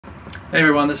Hey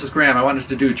everyone, this is Graham. I wanted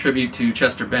to do a tribute to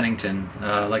Chester Bennington.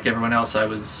 Like everyone else, I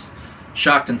was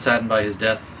shocked and saddened by his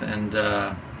death, and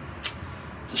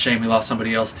it's a shame we lost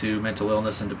somebody else to mental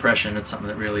illness and depression. It's something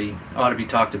that really ought to be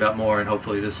talked about more, and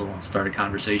hopefully this will start a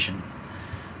conversation.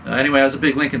 Anyway, I was a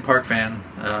big Linkin Park fan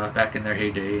back in their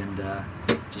heyday, and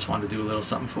just wanted to do a little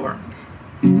something for him.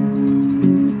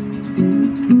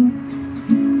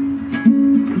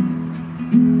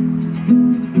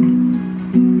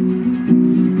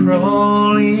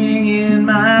 Crawling in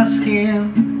my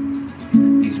skin,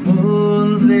 these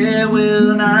wounds they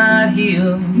will not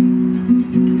heal.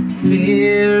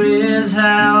 Fear is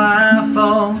how I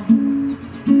fall,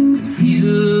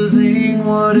 confusing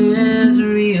what is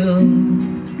real.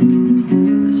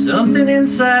 There's something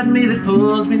inside me that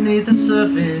pulls beneath the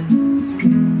surface,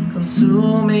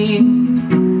 consuming,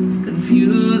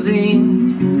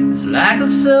 confusing. This lack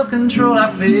of self-control I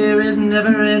fear is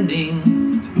never ending.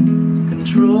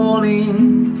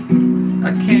 Controlling,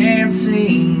 I can't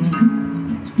seem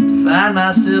to find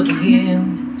myself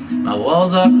again. My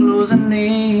walls are closing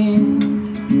in.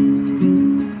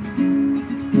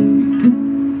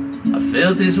 I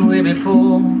felt this way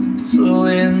before, so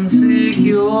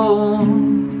insecure,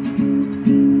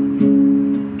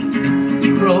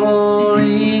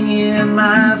 crawling in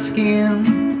my skin.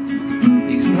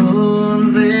 These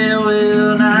wounds, they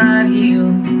will not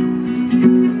heal.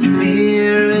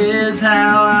 Fear is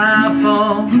how I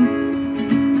fall,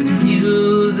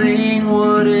 confusing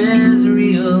what is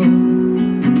real.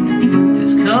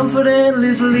 Discomfort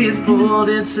endlessly has pulled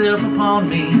itself upon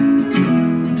me,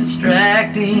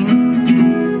 distracting,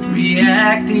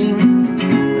 reacting.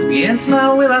 Against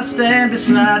my will I stand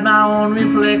beside my own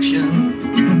reflection.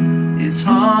 It's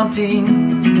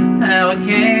haunting how I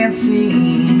can't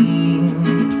seem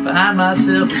to find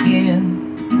myself again.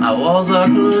 My walls are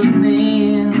closing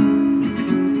in.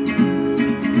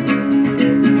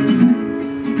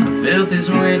 Felt this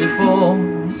way before,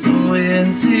 so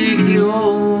insecure,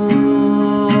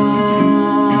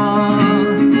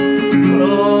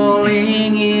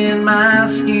 crawling in my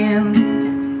skin.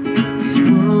 These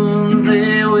wounds,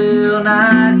 they will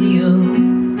not heal.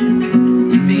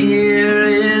 Fear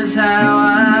is how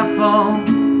I fall,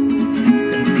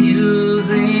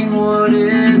 confusing what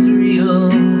is real.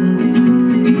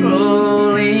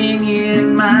 Crawling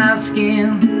in my skin.